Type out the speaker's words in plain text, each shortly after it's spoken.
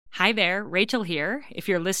Hi there, Rachel here. If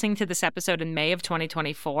you're listening to this episode in May of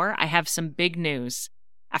 2024, I have some big news.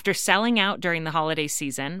 After selling out during the holiday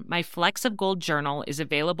season, my Flecks of Gold journal is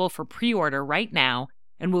available for pre-order right now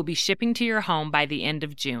and will be shipping to your home by the end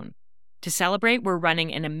of June. To celebrate, we're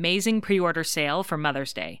running an amazing pre-order sale for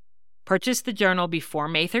Mother's Day. Purchase the journal before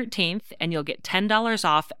May 13th and you'll get $10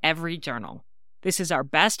 off every journal. This is our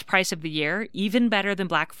best price of the year, even better than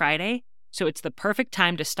Black Friday, so it's the perfect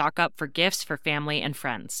time to stock up for gifts for family and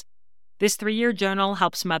friends. This 3-year journal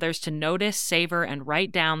helps mothers to notice, savor, and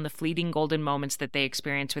write down the fleeting golden moments that they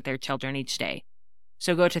experience with their children each day.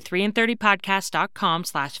 So go to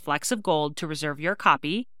 3and30podcast.com/flecksofgold to reserve your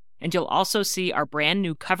copy, and you'll also see our brand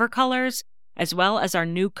new cover colors, as well as our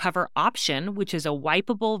new cover option, which is a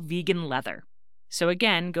wipeable vegan leather. So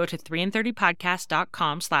again, go to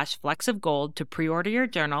 3and30podcast.com/flecksofgold to pre-order your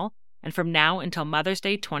journal, and from now until Mother's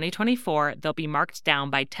Day 2024, they'll be marked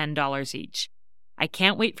down by $10 each. I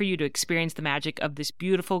can't wait for you to experience the magic of this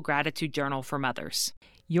beautiful gratitude journal for mothers.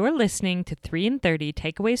 You're listening to 3 and 30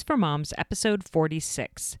 Takeaways for Moms, episode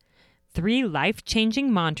 46. 3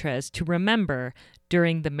 life-changing mantras to remember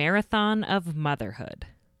during the marathon of motherhood.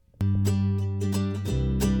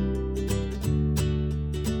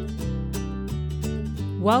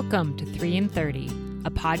 Welcome to 3 and 30,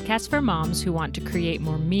 a podcast for moms who want to create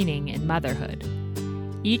more meaning in motherhood.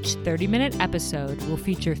 Each 30-minute episode will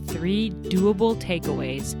feature 3 doable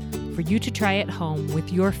takeaways for you to try at home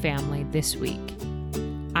with your family this week.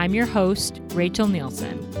 I'm your host, Rachel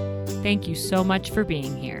Nielsen. Thank you so much for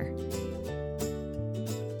being here.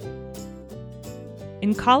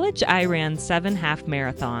 In college, I ran 7 half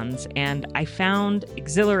marathons, and I found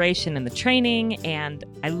exhilaration in the training, and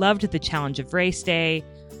I loved the challenge of race day.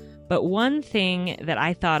 But one thing that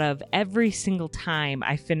I thought of every single time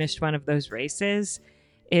I finished one of those races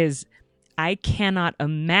is I cannot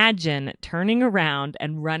imagine turning around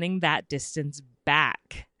and running that distance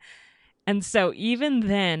back. And so even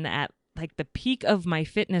then, at like the peak of my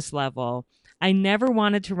fitness level, I never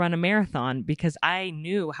wanted to run a marathon because I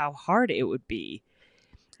knew how hard it would be.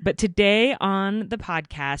 But today on the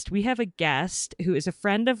podcast, we have a guest who is a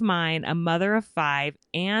friend of mine, a mother of 5,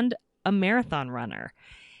 and a marathon runner.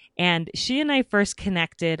 And she and I first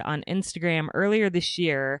connected on Instagram earlier this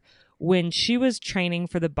year when she was training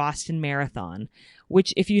for the Boston Marathon,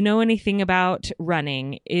 which, if you know anything about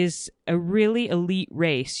running, is a really elite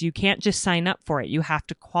race. You can't just sign up for it. You have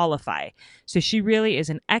to qualify. So she really is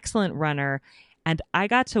an excellent runner. And I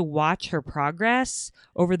got to watch her progress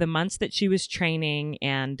over the months that she was training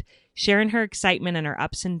and sharing her excitement and her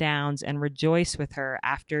ups and downs and rejoice with her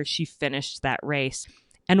after she finished that race.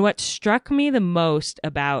 And what struck me the most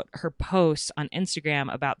about her posts on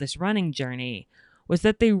Instagram about this running journey was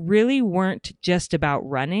that they really weren't just about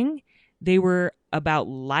running. They were about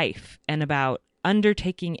life and about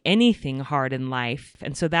undertaking anything hard in life.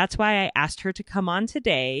 And so that's why I asked her to come on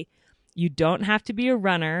today. You don't have to be a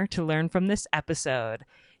runner to learn from this episode.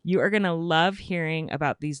 You are going to love hearing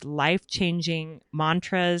about these life-changing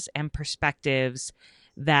mantras and perspectives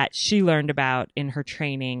that she learned about in her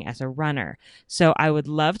training as a runner. So I would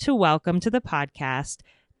love to welcome to the podcast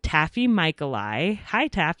Taffy Micheli. Hi,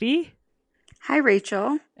 Taffy. Hi,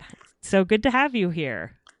 Rachel. So good to have you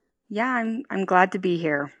here. Yeah, I'm glad to be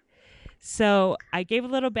here. So I gave a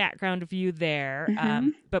little background of you there,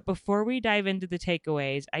 but before we dive into the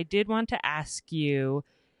takeaways, I did want to ask you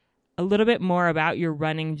a little bit more about your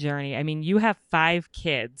running journey. I mean, you have 5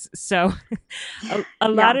 kids, so a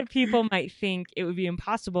lot of people might think it would be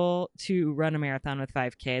impossible to run a marathon with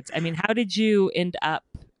 5 kids. I mean, how did you end up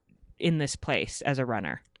in this place as a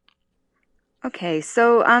runner? Okay,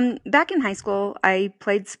 so back in high school, I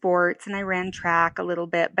played sports and I ran track a little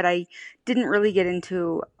bit, but I didn't really get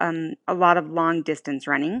into a lot of long distance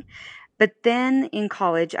running. But then in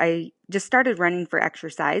college, I just started running for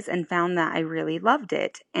exercise and found that I really loved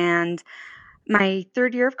it. And my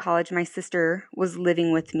 3rd year of college, my sister was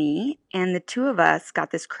living with me, and the 2 of us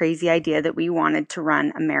got this crazy idea that we wanted to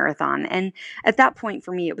run a marathon. And at that point,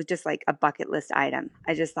 for me, it was just like a bucket list item.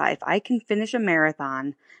 I just thought, if I can finish a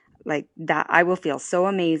marathon like that, I will feel so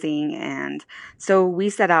amazing. And so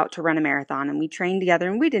we set out to run a marathon, and we trained together,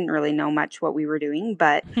 and we didn't really know much what we were doing,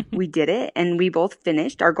 but we did it, and we both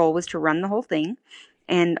finished. Our goal was to run the whole thing,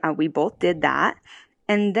 and we both did that.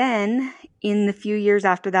 And then in the few years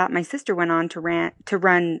after that, my sister went on to run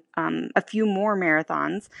a few more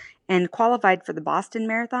marathons and qualified for the Boston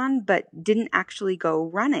Marathon, but didn't actually go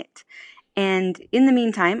run it. And in the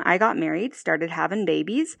meantime, I got married, started having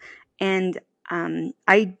babies, and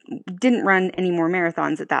I didn't run any more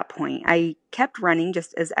marathons at that point. I kept running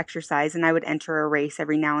just as exercise, and I would enter a race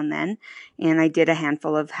every now and then. And I did a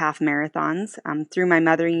handful of half marathons through my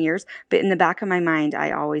mothering years. But in the back of my mind,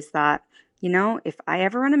 I always thought, if I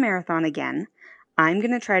ever run a marathon again, I'm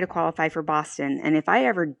going to try to qualify for Boston. And if I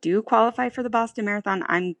ever do qualify for the Boston Marathon,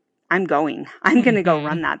 I'm going. I'm going to go Mhm.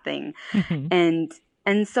 run that thing. Mhm. And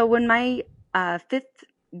and so when my fifth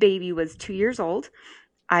baby was 2 years old,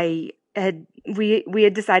 I had we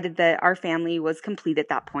had decided that our family was complete at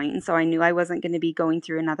that point, and so I knew I wasn't going to be going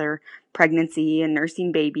through another pregnancy and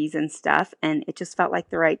nursing babies and stuff, and it just felt like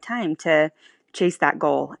the right time to chase that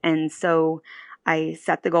goal. And so I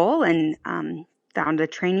set the goal and found a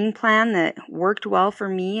training plan that worked well for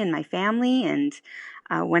me and my family, and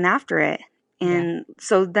went after it. Yeah. And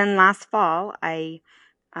so then last fall, I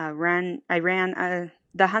ran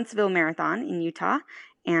the Huntsville Marathon in Utah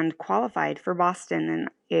and qualified for Boston, and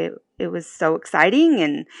it was so exciting.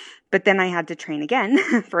 And but then I had to train again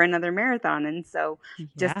for another marathon, and so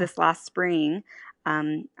just Yeah. this last spring,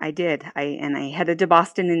 I headed to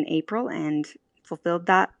Boston in April and fulfilled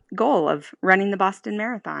that goal of running the Boston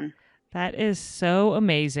Marathon. That is so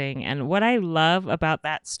amazing. And what I love about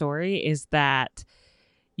that story is that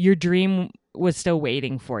your dream was still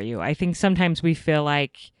waiting for you. I think sometimes we feel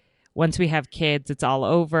like once we have kids, it's all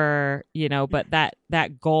over, but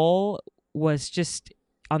that goal was just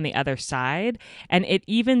on the other side. And it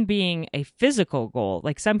even being a physical goal,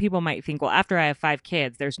 like some people might think, well, after I have 5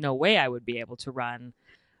 kids, there's no way I would be able to run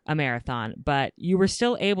a marathon, but you were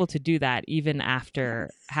still able to do that even after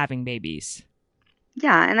Yes. having babies.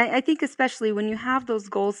 Yeah, and I think especially when you have those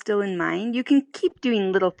goals still in mind, you can keep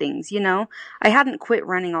doing little things, I hadn't quit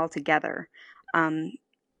running altogether. Um,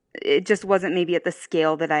 it just wasn't maybe at the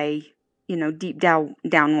scale that I, deep down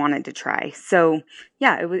wanted to try. So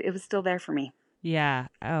yeah, it was still there for me. Yeah.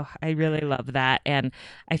 Oh, I really love that. And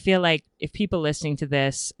I feel like if people listening to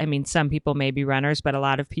this, I mean, some people may be runners, but a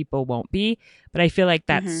lot of people won't be. But I feel like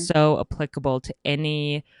that's Hmm. so applicable to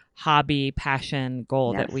any hobby, passion,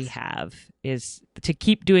 goal that we Yes. have is to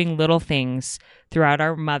keep doing little things throughout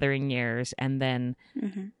our mothering years. And then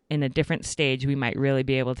Hmm. in a different stage, we might really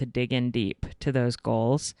be able to dig in deep to those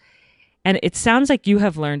goals. And it sounds like you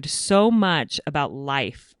have learned so much about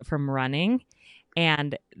life from running.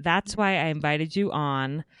 And that's why I invited you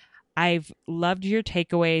on. I've loved your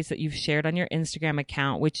takeaways that you've shared on your Instagram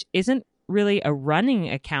account, which isn't really a running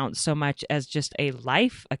account so much as just a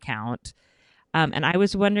life account. And I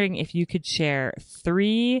was wondering if you could share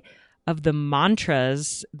 3 of the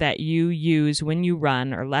mantras that you use when you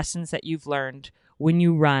run or lessons that you've learned when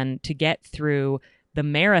you run to get through the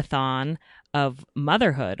marathon of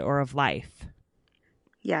motherhood or of life.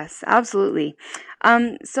 Yes, absolutely.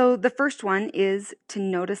 So the first one is to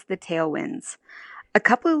notice the tailwinds. A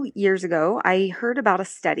couple years ago, I heard about a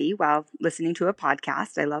study while listening to a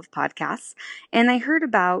podcast. I love podcasts. And I heard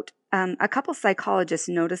about a couple psychologists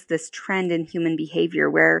noticed this trend in human behavior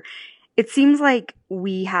where it seems like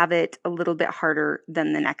we have it a little bit harder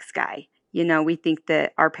than the next guy. We think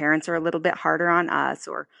that our parents are a little bit harder on us,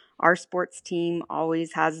 or our sports team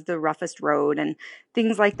always has the roughest road, and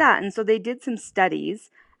things like that. And so they did some studies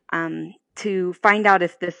to find out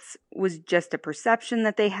if this was just a perception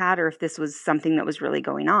that they had or if this was something that was really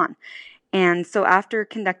going on. And so after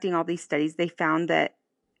conducting all these studies, they found that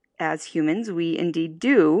as humans, we indeed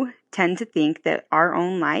do tend to think that our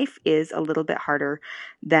own life is a little bit harder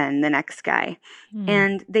than the next guy. Hmm.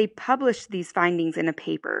 And they published these findings in a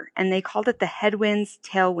paper, and they called it the headwinds,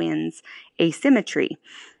 tailwinds asymmetry.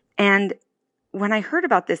 And when I heard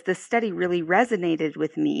about this study really resonated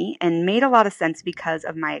with me and made a lot of sense because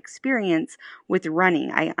of my experience with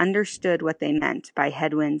running. I understood what they meant by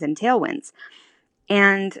headwinds and tailwinds.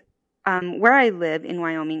 And where I live in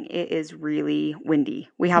Wyoming, it is really windy.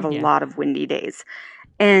 We have a Yeah. lot of windy days.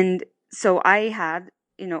 And so I had,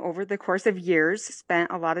 over the course of years,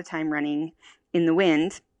 spent a lot of time running in the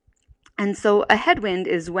wind. And so a headwind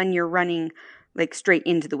is when you're running like straight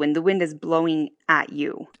into the wind. The wind is blowing at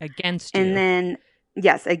you. Against And you. then,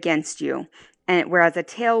 yes, against you. And whereas a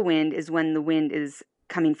tailwind is when the wind is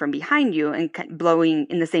coming from behind you and blowing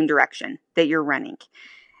in the same direction that you're running.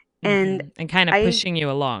 And And kind of I, pushing you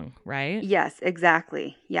along, right? yes,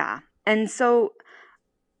 exactly. Yeah. And so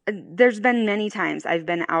there's been many times I've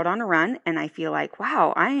been out on a run and I feel like,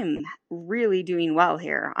 wow, I am really doing well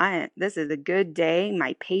here. This is a good day.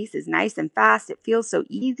 My pace is nice and fast. It feels so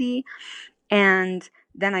easy. And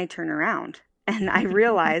then I turn around and I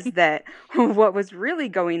realized that what was really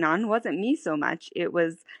going on wasn't me so much. It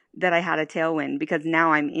was that I had a tailwind because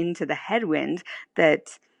now I'm into the headwind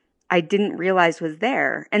that I didn't realize was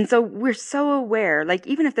there. And so we're so aware, like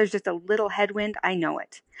even if there's just a little headwind, I know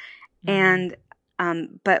it. Mm.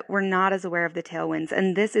 And but we're not as aware of the tailwinds.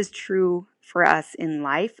 And this is true for us in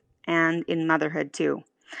life and in motherhood too.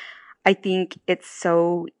 I think it's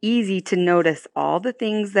so easy to notice all the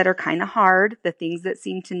things that are kind of hard, the things that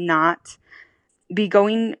seem to not be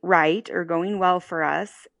going right or going well for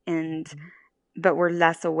us, and but we're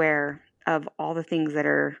less aware of all the things that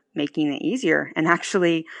are making it easier and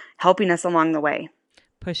actually helping us along the way.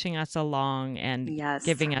 Pushing us along and Yes.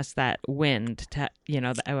 giving us that wind to,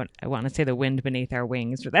 I want to say the wind beneath our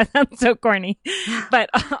wings, but that sounds so corny. But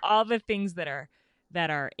all the things that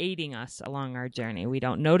are aiding us along our journey, we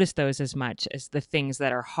don't notice those as much as the things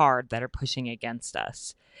that are hard that are pushing against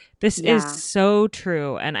us. This is Yeah. so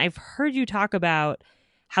true. And I've heard you talk about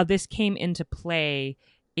how this came into play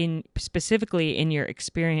in specifically in your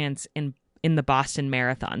experience in the Boston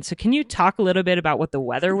Marathon. So can you talk a little bit about what the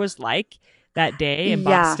weather was like that day in Yeah.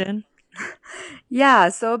 Boston? Yeah.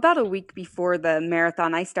 So about a week before the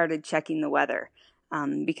marathon, I started checking the weather.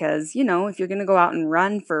 Because, if you're going to go out and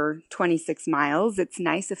run for 26 miles, it's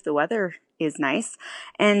nice if the weather is nice.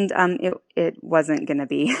 And it wasn't going to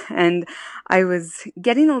be. And I was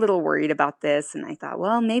getting a little worried about this. And I thought,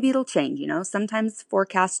 well, maybe it'll change. Sometimes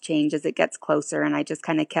forecasts change as it gets closer. And I just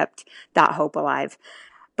kind of kept that hope alive.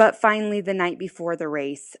 But finally, the night before the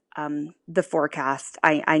race, the forecast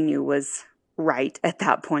I knew was right at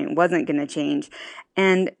that point, wasn't going to change.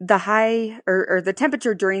 And the high or the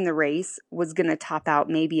temperature during the race was going to top out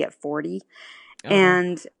maybe at 40. Oh,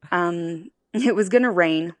 And it was going to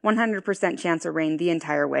rain, 100% chance of rain the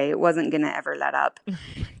entire way. It wasn't going to ever let up. oh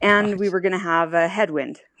my And we gosh. were going to have a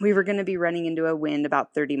headwind. We were going to be running into a wind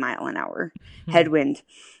about 30-mile-an-hour Hmm. headwind.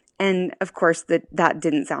 And of course, that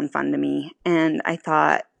didn't sound fun to me. And I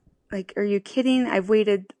thought, like, are you kidding? I've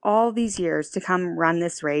waited all these years to come run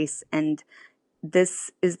this race, and this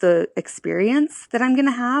is the experience that I'm going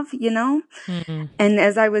to have. Hmm. And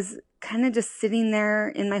as I was kind of just sitting there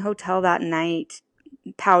in my hotel that night,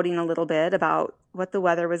 pouting a little bit about what the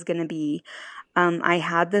weather was going to be, I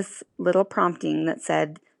had this little prompting that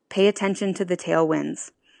said, pay attention to the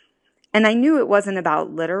tailwinds. And I knew it wasn't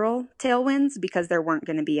about literal tailwinds because there weren't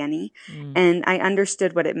going to be any. Mm. And I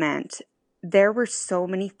understood what it meant. There were so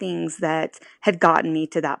many things that had gotten me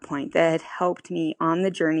to that point, that had helped me on the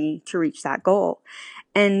journey to reach that goal.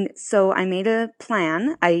 And so I made a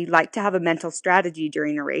plan. I like to have a mental strategy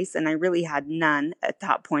during a race, and I really had none at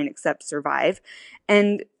that point except survive.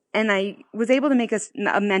 And I was able to make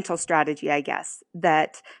a mental strategy, I guess,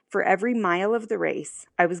 that for every mile of the race,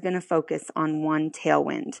 I was going to focus on one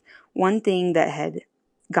tailwind, one thing that had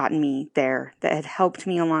gotten me there, that had helped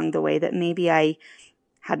me along the way that maybe I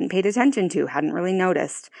hadn't paid attention to, hadn't really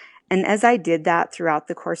noticed. And as I did that throughout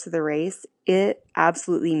the course of the race, it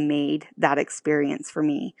absolutely made that experience for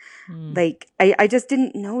me. Mm. Like, I just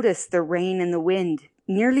didn't notice the rain and the wind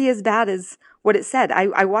nearly as bad as what it said.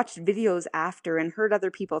 I watched videos after and heard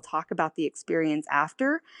other people talk about the experience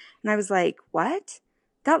after. And I was like, what?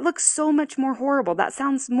 That looks so much more horrible. That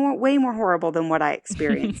sounds way more horrible than what I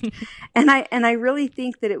experienced. And I really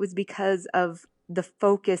think that it was because of the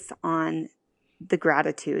focus on the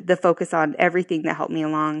gratitude, the focus on everything that helped me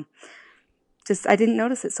along. Just, I didn't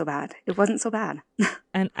notice it so bad. It wasn't so bad.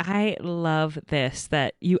 And I love this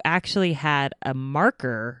that you actually had a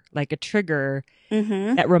marker, like a trigger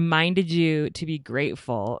Mm-hmm. that reminded you to be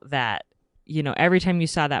grateful that, every time you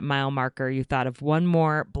saw that mile marker, you thought of one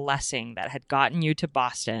more blessing that had gotten you to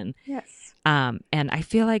Boston. Yes. And I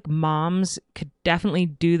feel like moms could definitely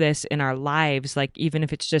do this in our lives, like even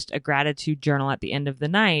if it's just a gratitude journal at the end of the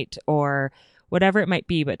night or whatever it might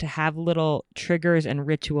be, but to have little triggers and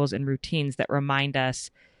rituals and routines that remind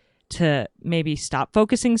us to maybe stop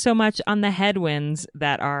focusing so much on the headwinds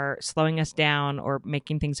that are slowing us down or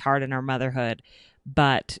making things hard in our motherhood,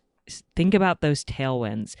 but think about those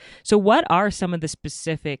tailwinds. So what are some of the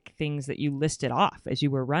specific things that you listed off as you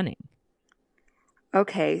were running?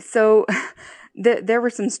 Okay, so there were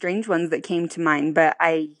some strange ones that came to mind, but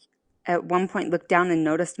I at one point looked down and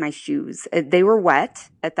noticed my shoes. They were wet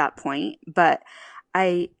at that point, but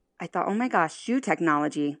I I thought, oh my gosh, shoe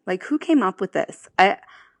technology. Like, who came up with this?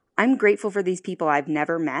 I'm grateful for these people I've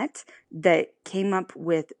never met that came up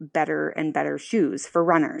with better and better shoes for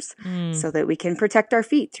runners Mm. so that we can protect our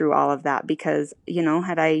feet through all of that. Because,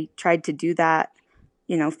 had I tried to do that,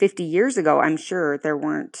 50 years ago, I'm sure there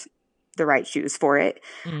weren't the right shoes for it.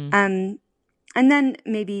 Mm. And then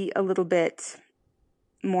maybe a little bit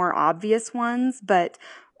more obvious ones, but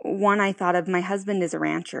one I thought of, my husband is a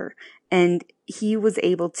rancher, and he was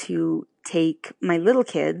able to take my little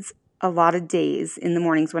kids a lot of days in the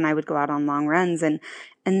mornings when I would go out on long runs, and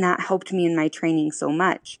that helped me in my training so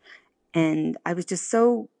much. And I was just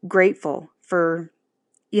so grateful for,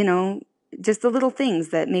 you know, just the little things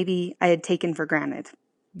that maybe I had taken for granted.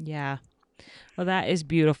 Yeah. Well, that is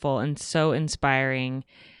beautiful and so inspiring.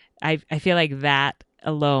 I feel like that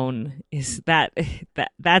alone is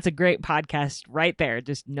that's a great podcast right there.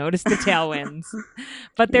 Just notice the tailwinds.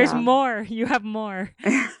 But there's Yeah, more. You have more.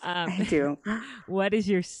 I do. What is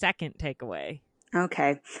your second takeaway?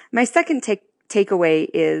 Okay. My second takeaway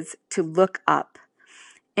is to look up.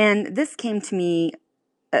 And this came to me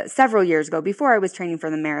several years ago before I was training for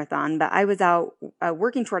the marathon, but I was out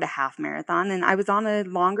working toward a half marathon, and I was on a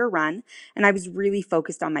longer run, and I was really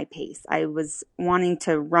focused on my pace. I was wanting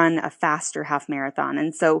to run a faster half marathon.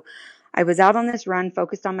 And so I was out on this run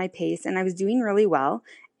focused on my pace, and I was doing really well.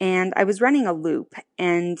 And I was running a loop,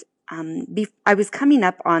 and I was coming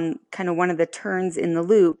up on kind of one of the turns in the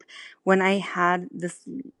loop when I had this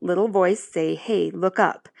little voice say, "Hey, look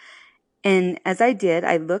up." And as I did,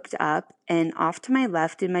 I looked up, and off to my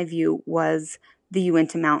left in my view was the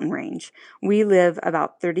Uinta mountain range. We live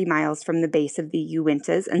about 30 miles from the base of the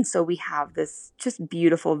Uintas, and so we have this just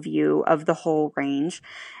beautiful view of the whole range.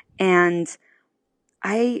 And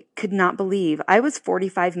I could not believe I was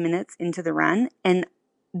 45 minutes into the run, and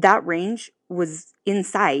that range was in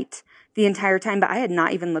sight the entire time, but I had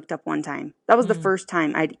not even looked up one time. That was the first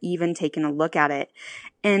time I'd even taken a look at it.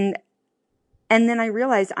 And then I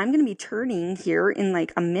realized I'm going to be turning here in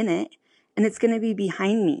like a minute, and it's going to be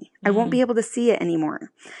behind me. I won't be able to see it anymore.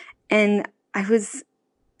 And I was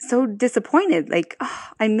so disappointed. Like, oh,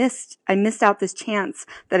 I missed out this chance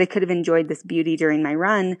that I could have enjoyed this beauty during my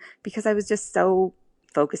run because I was just so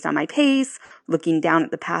focused on my pace, looking down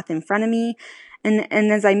at the path in front of me. And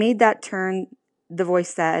as I made that turn, the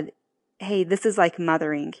voice said, "Hey, this is like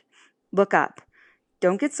mothering. Look up.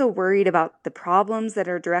 Don't get so worried about the problems that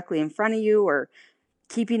are directly in front of you or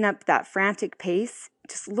keeping up that frantic pace.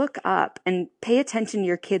 Just look up and pay attention to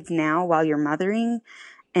your kids now while you're mothering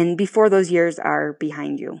and before those years are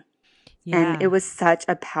behind you." Yeah. And it was such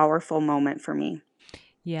a powerful moment for me.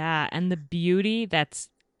 Yeah. And the beauty that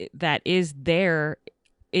is there,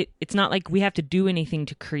 it's not like we have to do anything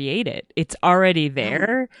to create it. It's already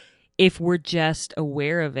there. No. If we're just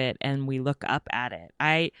aware of it and we look up at it.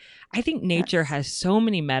 I think nature has so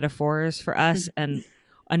many metaphors for us. And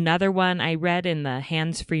another one I read in the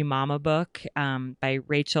Hands-Free Mama book by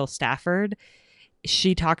Rachel Stafford,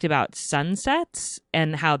 she talked about sunsets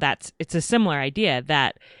and how it's a similar idea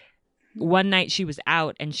that one night she was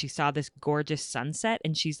out and she saw this gorgeous sunset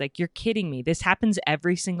and she's like, "You're kidding me. This happens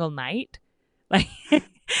every single night." Like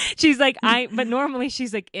she's like, but normally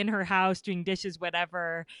she's like in her house doing dishes,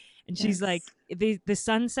 whatever. And she's like, the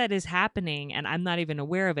sunset is happening and I'm not even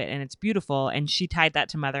aware of it. And it's beautiful. And she tied that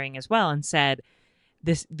to mothering as well and said,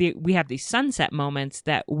 we have these sunset moments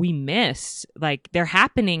that we miss. Like they're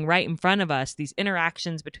happening right in front of us. These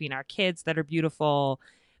interactions between our kids that are beautiful,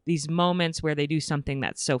 these moments where they do something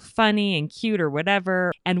that's so funny and cute or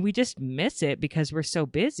whatever. And we just miss it because we're so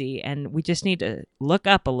busy, and we just need to look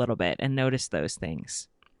up a little bit and notice those things.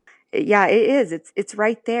 Yeah, it is. It's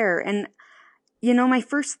right there. And you know, my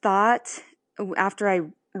first thought after I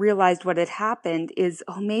realized what had happened is,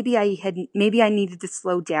 oh, maybe I needed to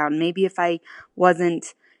slow down. Maybe if I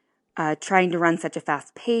wasn't trying to run such a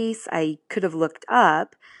fast pace, I could have looked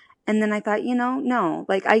up. And then I thought, no,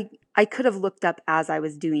 like I could have looked up as I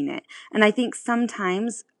was doing it. And I think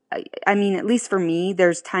sometimes, I mean, at least for me,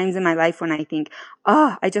 there's times in my life when I think,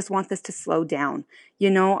 oh, I just want this to slow down.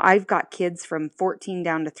 I've got kids from 14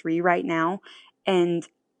 down to 3 right now. And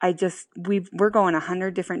we're going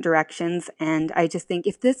 100 different directions. And I just think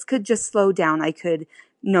if this could just slow down, I could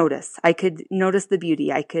notice the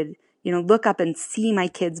beauty. I could, look up and see my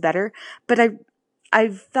kids better. But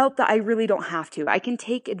I've felt that I really don't have to. I can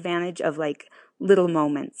take advantage of like little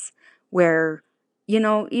moments where,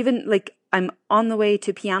 even like I'm on the way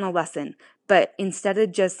to piano lesson, but instead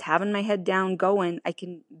of just having my head down going, I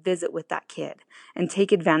can visit with that kid and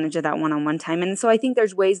take advantage of that one-on-one time. And so I think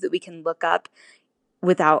there's ways that we can look up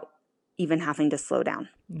without even having to slow down.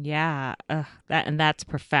 Yeah, that's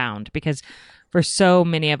profound because for so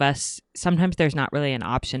many of us, sometimes there's not really an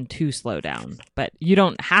option to slow down, but you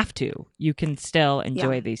don't have to. You can still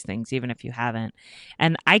enjoy these things even if you haven't.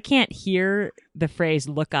 And I can't hear the phrase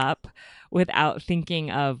 "look up" without thinking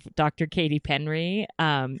of Dr. Katie Penry.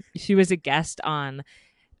 She was a guest on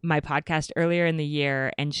my podcast earlier in the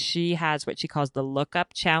year, and she has what she calls the Look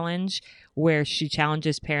Up Challenge, where she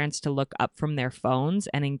challenges parents to look up from their phones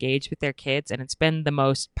and engage with their kids. And it's been the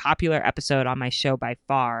most popular episode on my show by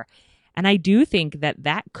far. And I do think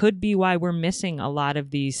that could be why we're missing a lot of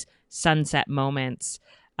these sunset moments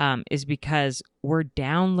is because we're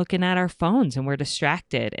down looking at our phones and we're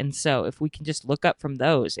distracted. And so if we can just look up from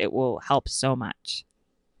those, it will help so much.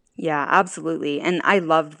 Yeah, absolutely. And I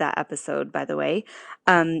loved that episode, by the way.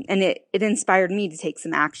 And it inspired me to take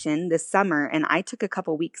some action this summer. And I took a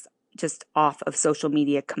couple weeks just off of social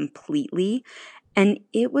media completely. And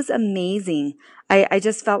it was amazing. I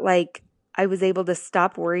just felt like I was able to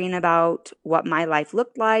stop worrying about what my life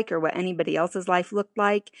looked like or what anybody else's life looked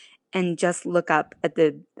like and just look up at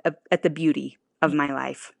the beauty of my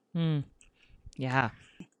life. Mm, yeah.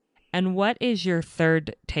 And what is your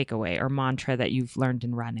third takeaway or mantra that you've learned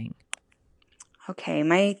in running? Okay,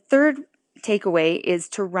 my third takeaway is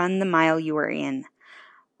to run the mile you are in.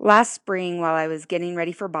 Last spring, while I was getting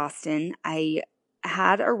ready for Boston, I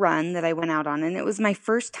had a run that I went out on, and it was my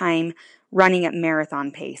first time running at marathon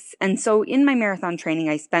pace. And so in my marathon training,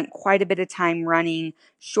 I spent quite a bit of time running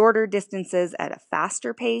shorter distances at a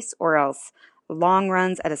faster pace or else long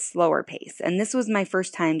runs at a slower pace. And this was my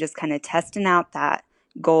first time just kind of testing out that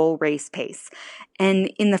goal race pace.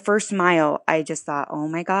 And in the first mile, I just thought, oh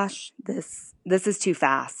my gosh, this is too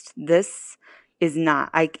fast. This is not,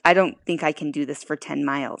 I don't think I can do this for 10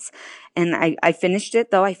 miles. And I finished it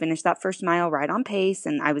though. I finished that first mile right on pace,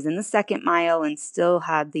 and I was in the second mile and still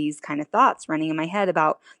had these kind of thoughts running in my head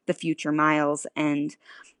about the future miles. And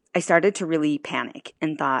I started to really panic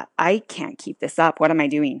and thought, I can't keep this up. What am I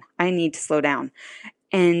doing? I need to slow down.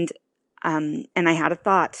 And I had a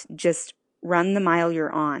thought, just run the mile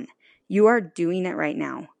you're on. You are doing it right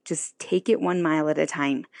now. Just take it 1 mile at a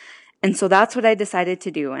time. And so that's what I decided to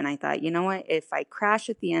do. And I thought, you know what? If I crash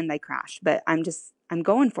at the end, I crash. But I'm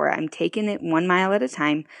going for it. I'm taking it 1 mile at a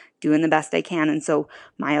time, doing the best I can. And so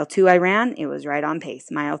mile 2 I ran, it was right on pace.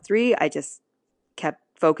 Mile 3, I just kept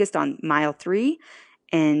focused on mile 3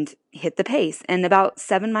 and hit the pace. And about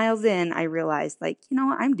 7 miles in, I realized, like, you know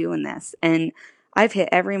what? I'm doing this. And I've hit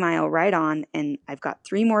every mile right on, and I've got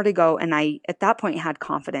 3 more to go. And I, at that point, had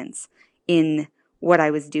confidence in what I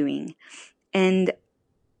was doing. And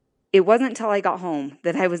it wasn't until I got home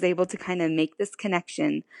that I was able to kind of make this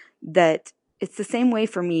connection that it's the same way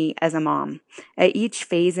for me as a mom. At each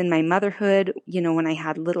phase in my motherhood, when I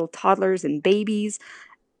had little toddlers and babies,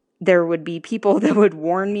 there would be people that would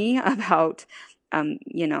warn me about,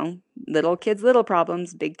 little kids, little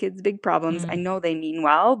problems, big kids, big problems. I know they mean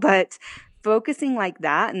well, but focusing like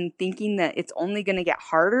that and thinking that it's only going to get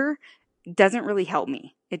harder doesn't really help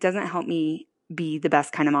me. It doesn't help me be the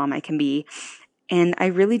best kind of mom I can be. And I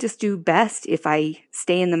really just do best if I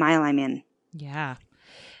stay in the mile I'm in. Yeah.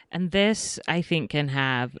 And this, I think, can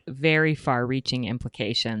have very far-reaching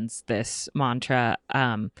implications, this mantra.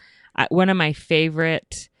 One of my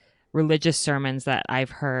favorite religious sermons that I've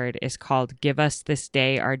heard is called Give Us This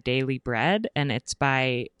Day Our Daily Bread, and it's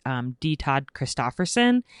by D. Todd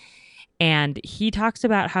Christofferson. And he talks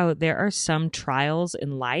about how there are some trials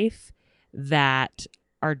in life that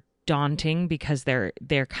are daunting because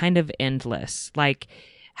they're kind of endless, like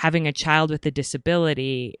having a child with a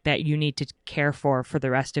disability that you need to care for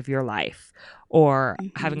the rest of your life, or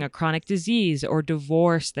having a chronic disease or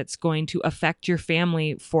divorce that's going to affect your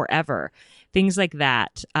family forever, things like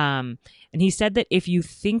that. And he said that if you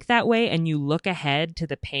think that way and you look ahead to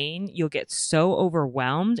the pain, you'll get so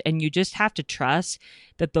overwhelmed, and you just have to trust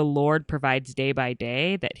that the Lord provides day by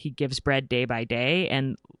day, that he gives bread day by day,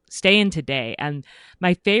 and stay in today. And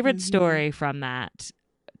my favorite story from that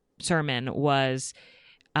sermon was,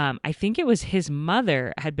 I think it was his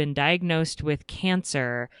mother had been diagnosed with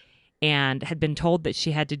cancer and had been told that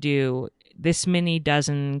she had to do this many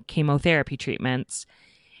dozen chemotherapy treatments.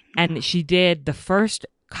 And she did the first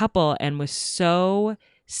couple and was so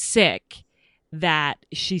sick that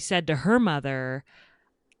she said to her mother,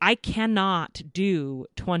 I cannot do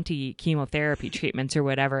 20 chemotherapy treatments or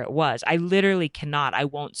whatever it was. I literally cannot. I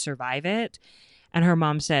won't survive it. And her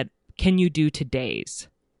mom said, can you do today's?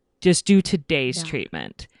 Just do today's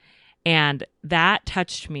treatment. And that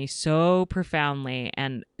touched me so profoundly.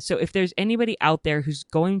 And so if there's anybody out there who's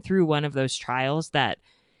going through one of those trials that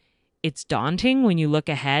it's daunting when you look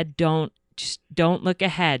ahead, don't look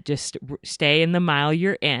ahead. Just stay in the mile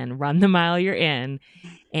you're in, run the mile you're in,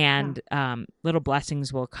 and little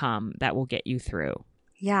blessings will come that will get you through.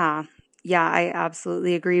 Yeah. Yeah, I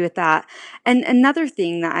absolutely agree with that. And another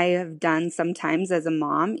thing that I have done sometimes as a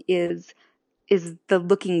mom is the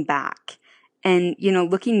looking back. And,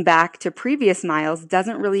 looking back to previous miles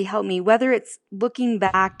doesn't really help me, whether it's looking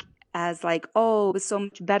back as like, oh, it was so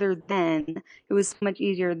much better then, it was so much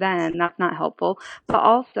easier then. That's not helpful. But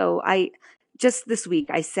also, just this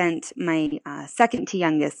week, I sent my second to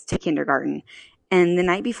youngest to kindergarten. And the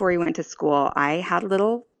night before he went to school, I had a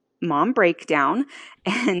little mom breakdown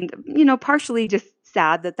and, partially just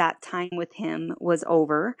sad that that time with him was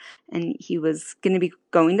over and he was going to be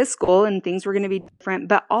going to school and things were going to be different,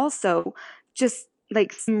 but also just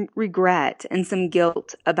like some regret and some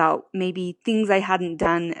guilt about maybe things I hadn't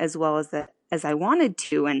done as well as I wanted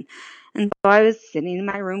to. And so I was sitting in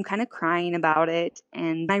my room kind of crying about it.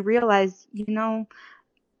 And I realized,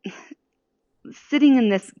 sitting in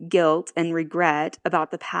this guilt and regret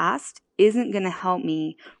about the past isn't going to help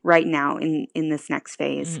me right now in this next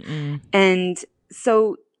phase. Mm-mm. And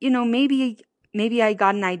so, maybe I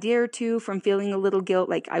got an idea or two from feeling a little guilt,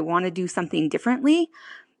 like I want to do something differently.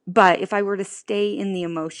 But if I were to stay in the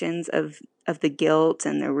emotions of the guilt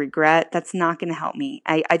and the regret, that's not going to help me.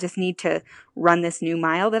 I just need to run this new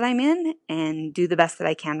mile that I'm in and do the best that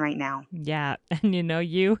I can right now. Yeah. And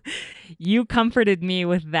you comforted me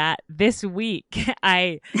with that this week.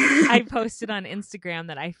 I posted on Instagram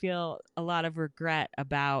that I feel a lot of regret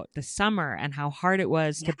about the summer and how hard it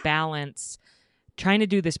was to balance trying to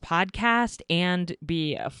do this podcast and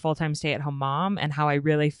be a full-time stay-at-home mom, and how I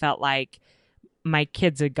really felt like my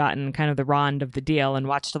kids had gotten kind of the raw end of the deal and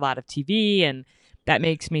watched a lot of TV, and that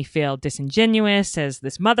makes me feel disingenuous as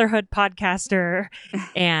this motherhood podcaster.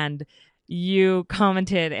 And you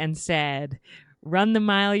commented and said, "Run the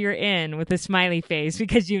mile you're in," with a smiley face,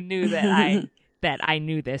 because you knew that I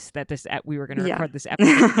knew that we were going to record this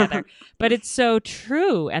episode together. But it's so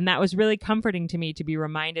true, and that was really comforting to me to be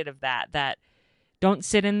reminded of that don't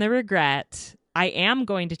sit in the regret. I am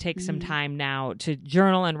going to take some time now to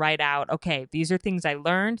journal and write out, okay, these are things I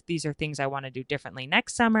learned. These are things I want to do differently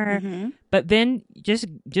next summer. But then just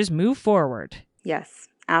move forward. Yes,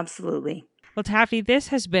 absolutely. Well, Taffy, this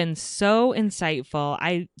has been so insightful.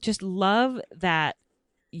 I just love that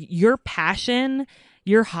your passion,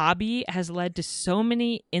 your hobby has led to so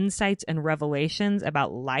many insights and revelations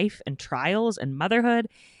about life and trials and motherhood.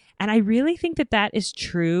 And I really think that is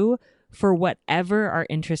true for whatever our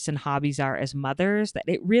interests and hobbies are as mothers, that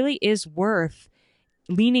it really is worth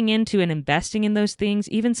leaning into and investing in those things.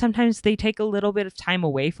 Even sometimes they take a little bit of time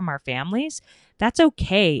away from our families. That's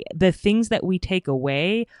okay. The things that we take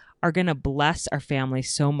away are going to bless our family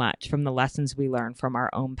so much from the lessons we learn from our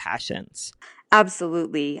own passions.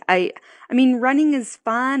 Absolutely. I mean, running is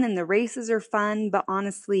fun and the races are fun, but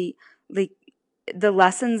honestly, like the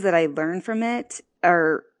lessons that I learn from it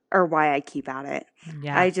are why I keep at it.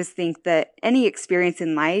 Yeah. I just think that any experience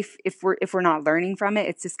in life, if we're not learning from it,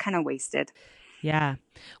 it's just kind of wasted. Yeah.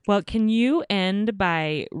 Well, can you end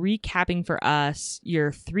by recapping for us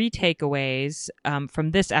your 3 takeaways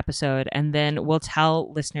from this episode, and then we'll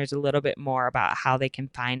tell listeners a little bit more about how they can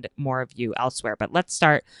find more of you elsewhere. But let's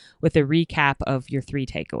start with a recap of your 3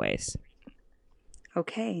 takeaways.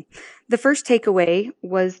 Okay. The first takeaway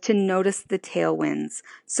was to notice the tailwinds.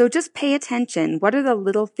 So just pay attention. What are the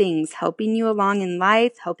little things helping you along in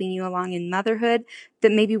life, helping you along in motherhood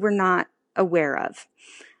that maybe we're not aware of?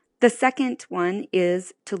 The second one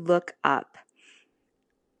is to look up.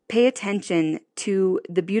 Pay attention to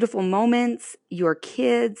the beautiful moments, your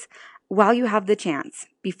kids, while you have the chance,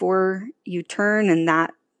 before you turn and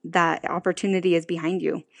that opportunity is behind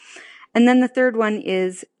you. And then the third one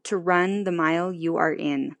is to run the mile you are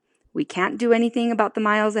in. We can't do anything about the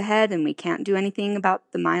miles ahead, and we can't do anything about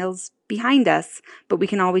the miles behind us, but we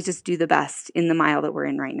can always just do the best in the mile that we're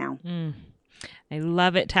in right now. I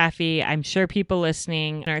love it, Taffy. I'm sure people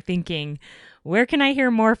listening are thinking, where can I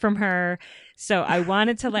hear more from her? So I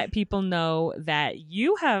wanted to let people know that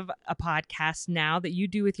you have a podcast now that you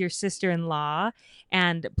do with your sister-in-law,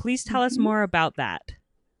 and please tell us more about that.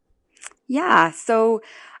 Yeah, so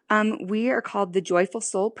we are called the Joyful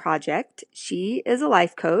Soul Project. She is a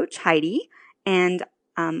life coach, Heidi, and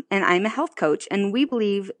I'm a health coach. And we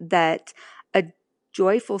believe that a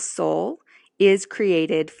joyful soul is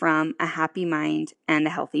created from a happy mind and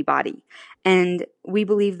a healthy body. And we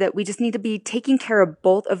believe that we just need to be taking care of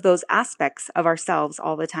both of those aspects of ourselves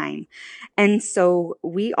all the time. And so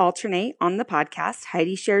we alternate on the podcast.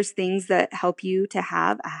 Heidi shares things that help you to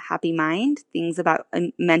have a happy mind, things about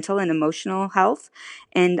mental and emotional health.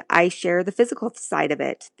 And I share the physical side of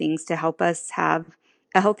it, things to help us have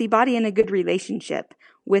a healthy body and a good relationship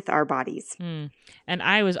with our bodies. And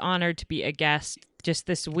I was honored to be a guest just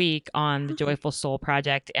this week on the Joyful Soul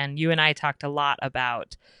Project. And you and I talked a lot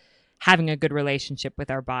about having a good relationship with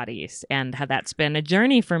our bodies, and how that's been a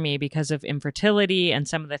journey for me because of infertility and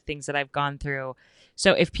some of the things that I've gone through.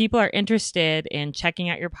 So if people are interested in checking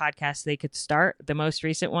out your podcast, they could start. The most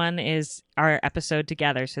recent one is our episode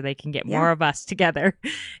together, so they can get more of us together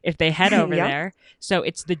if they head over there. So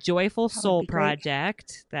it's the Joyful Soul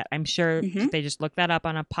Project that I'm sure they just look that up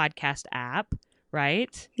on a podcast app,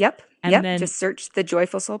 right? Yep. And Yep, then, just search the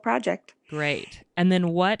Joyful Soul Project. great. And then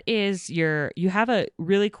what is you have a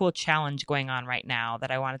really cool challenge going on right now that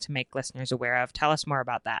I wanted to make listeners aware of. Tell us more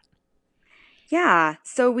about that. Yeah,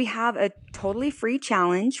 so we have a totally free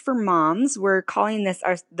challenge for moms. We're calling this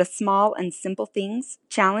the Small and Simple Things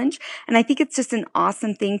Challenge. And I think it's just an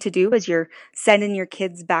awesome thing to do as you're sending your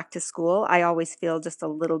kids back to school. I always feel just a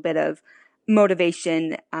little bit of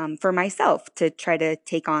motivation for myself to try to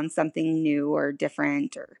take on something new or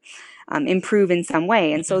different or improve in some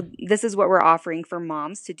way. And so this is what we're offering for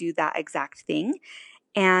moms to do that exact thing.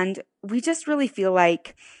 And we just really feel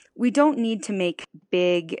like we don't need to make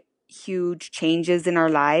big, huge changes in our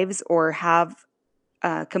lives or have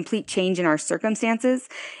a complete change in our circumstances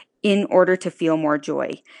in order to feel more joy.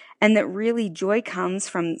 And that really joy comes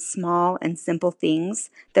from small and simple things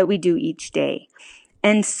that we do each day.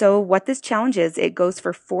 And so what this challenge is, it goes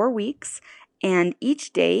for 4 weeks. And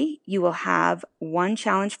each day you will have one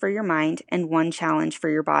challenge for your mind and one challenge for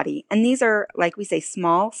your body. And these are, like we say,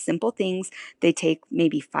 small, simple things. They take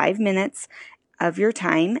maybe 5 minutes of your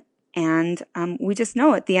time. And we just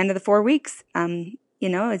know at the end of the 4 weeks,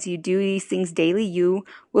 as you do these things daily, you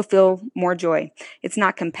will feel more joy. It's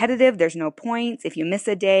not competitive. There's no points. If you miss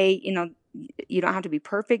a day, you don't have to be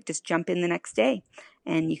perfect. Just jump in the next day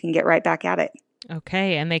and you can get right back at it.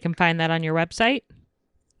 Okay. And they can find that on your website?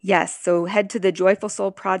 Yes. So head to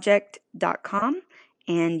thejoyfulsoulproject.com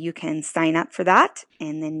and you can sign up for that.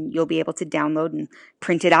 And then you'll be able to download and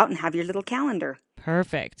print it out and have your little calendar.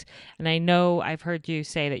 Perfect. And I know I've heard you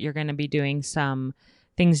say that you're going to be doing some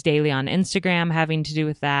things daily on Instagram having to do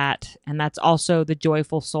with that. And that's also the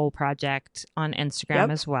Joyful Soul Project on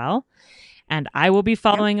Instagram as well. And I will be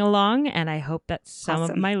following along, and I hope that some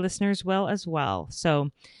of my listeners will as well. So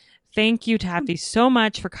thank you, Taffy, so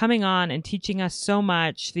much for coming on and teaching us so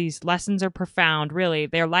much. These lessons are profound, really.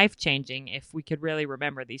 They're life-changing if we could really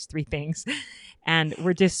remember these 3 things. And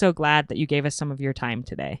we're just so glad that you gave us some of your time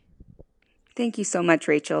today. Thank you so much,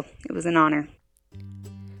 Rachel. It was an honor.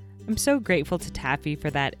 I'm so grateful to Taffy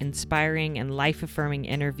for that inspiring and life-affirming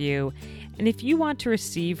interview. And if you want to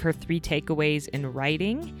receive her 3 takeaways in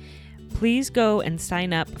writing, please go and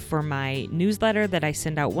sign up for my newsletter that I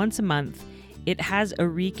send out once a month. It has a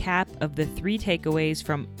recap of the 3 takeaways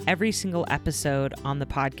from every single episode on the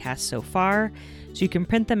podcast so far. So you can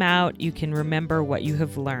print them out. You can remember what you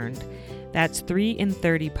have learned. That's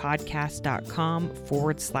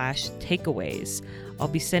 3in30podcast.com/takeaways. I'll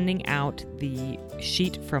be sending out the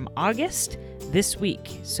sheet from August this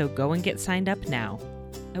week. So go and get signed up now.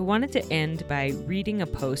 I wanted to end by reading a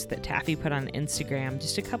post that Taffy put on Instagram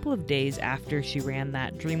just a couple of days after she ran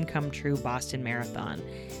that Dream Come True Boston Marathon.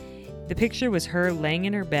 The picture was her laying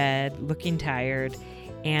in her bed, looking tired,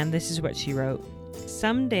 and this is what she wrote.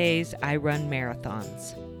 "Some days I run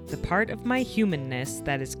marathons. The part of my humanness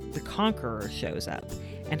that is the conqueror shows up,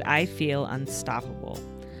 and I feel unstoppable.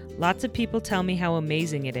 Lots of people tell me how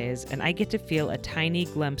amazing it is, and I get to feel a tiny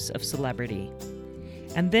glimpse of celebrity.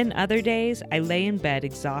 And then other days, I lay in bed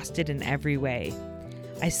exhausted in every way.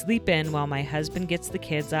 I sleep in while my husband gets the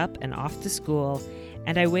kids up and off to school,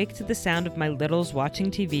 and I wake to the sound of my littles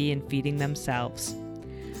watching TV and feeding themselves.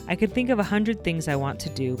 I could think of 100 things I want to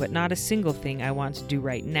do, but not a single thing I want to do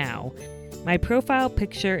right now. My profile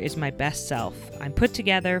picture is my best self. I'm put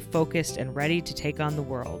together, focused, and ready to take on the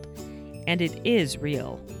world. And it is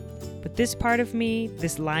real. But this part of me,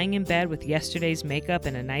 this lying in bed with yesterday's makeup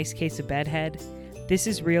and a nice case of bedhead, this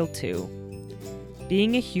is real too.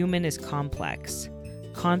 Being a human is complex.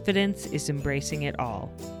 Confidence is embracing it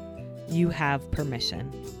all. You have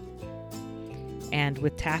permission." And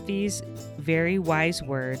with Taffy's very wise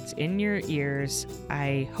words in your ears,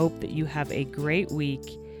 I hope that you have a great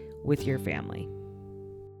week with your family.